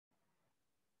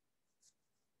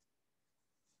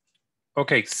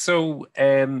Okay, so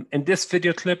in this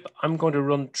video clip, I'm going to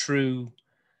run through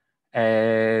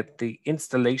the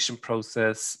installation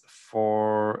process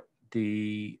for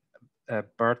the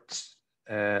BERT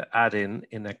add-in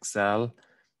in Excel.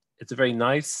 It's a very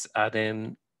nice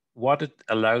add-in. What it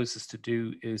allows us to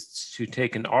do is to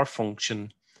take an R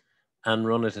function and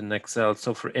run it in Excel.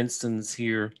 So for instance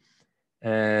here,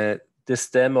 this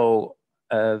demo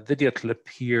video clip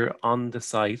here on the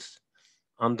site,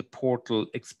 on the portal,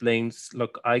 explains,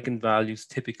 look, eigenvalues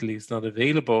typically is not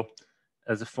available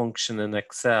as a function in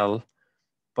Excel,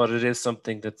 but it is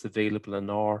something that's available in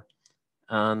R.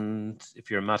 And if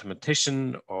you're a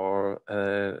mathematician or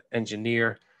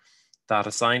engineer,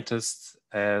 data scientist,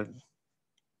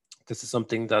 this is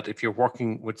something that if you're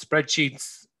working with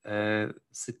spreadsheets,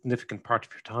 significant part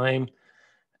of your time,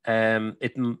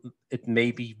 it may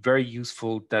be very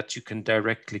useful that you can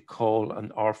directly call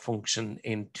an R function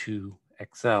into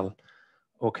Excel.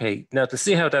 Okay, now to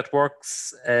see how that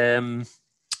works,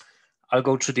 I'll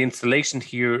go through the installation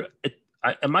here.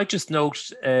 I might just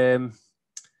note,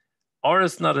 R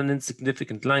is not an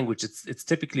insignificant language. It's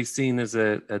typically seen as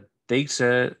a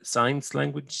data science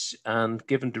language, and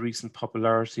given the recent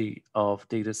popularity of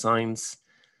data science,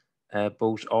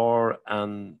 both R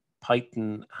and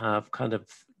Python have kind of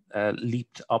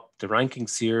leaped up the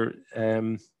rankings here.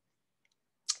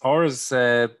 R is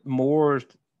more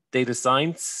data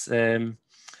science.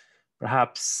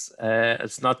 Perhaps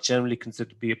it's not generally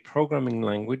considered to be a programming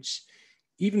language.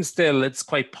 Even still, it's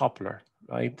quite popular,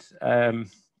 right? And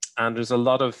there's a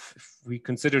lot of, if we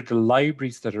consider the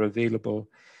libraries that are available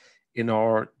in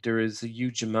R, there is a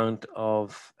huge amount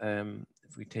of,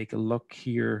 if we take a look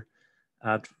here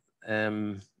at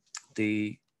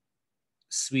the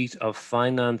suite of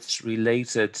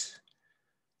finance-related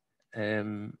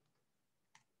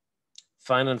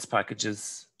finance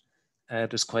packages,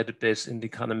 there's quite a bit in the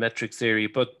econometrics area.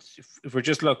 But if we're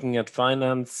just looking at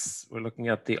finance, we're looking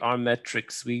at the R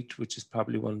metric suite, which is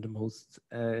probably one of the most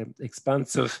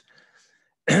expansive.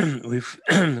 We've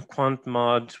quant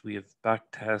mod, we have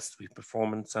backtest, we have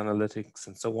performance analytics,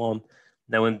 and so on.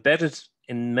 Now, embedded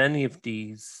in many of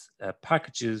these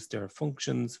packages, there are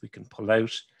functions we can pull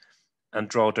out and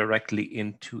draw directly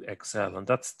into Excel, and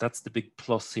that's the big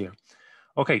plus here.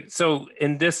 Okay, so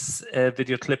in this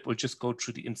video clip, we'll just go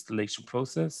through the installation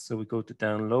process. So we go to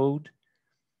download.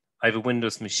 I have a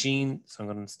Windows machine, so I'm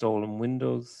going to install in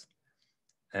Windows.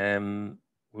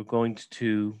 We're going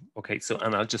to, okay, so,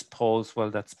 and I'll just pause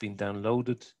while that's been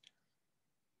downloaded.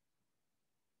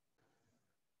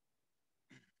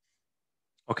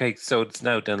 Okay, so it's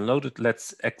now downloaded.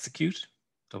 Let's execute,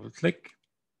 double click,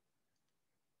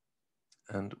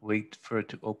 and wait for it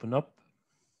to open up.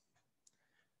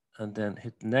 And then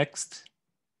hit next.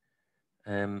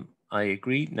 I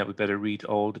agree. Now we better read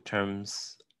all the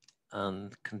terms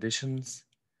and conditions.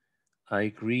 I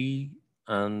agree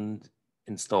and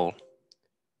install.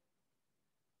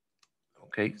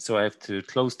 Okay, so I have to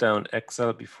close down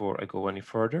Excel before I go any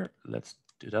further. Let's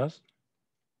do that.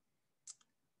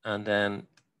 And then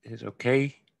hit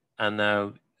OK. And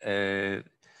now the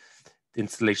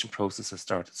installation process has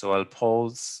started. So I'll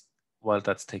pause while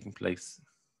that's taking place.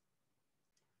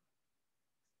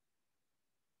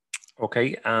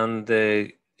 Okay, and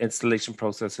the installation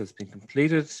process has been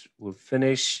completed. We'll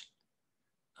finish.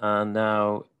 And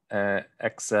now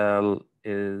Excel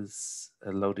is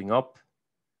loading up.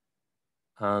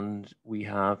 And we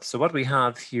have, so what we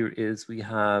have here is we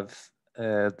have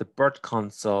the BERT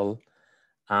console,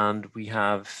 and we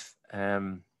have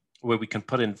where we can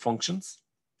put in functions.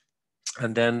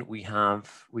 And then we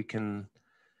can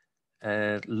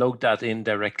load that in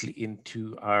directly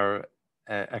into our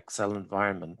Excel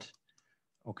environment.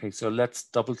 Okay, so let's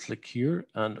double click here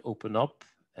and open up.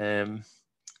 Got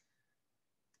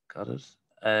it.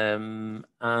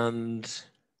 And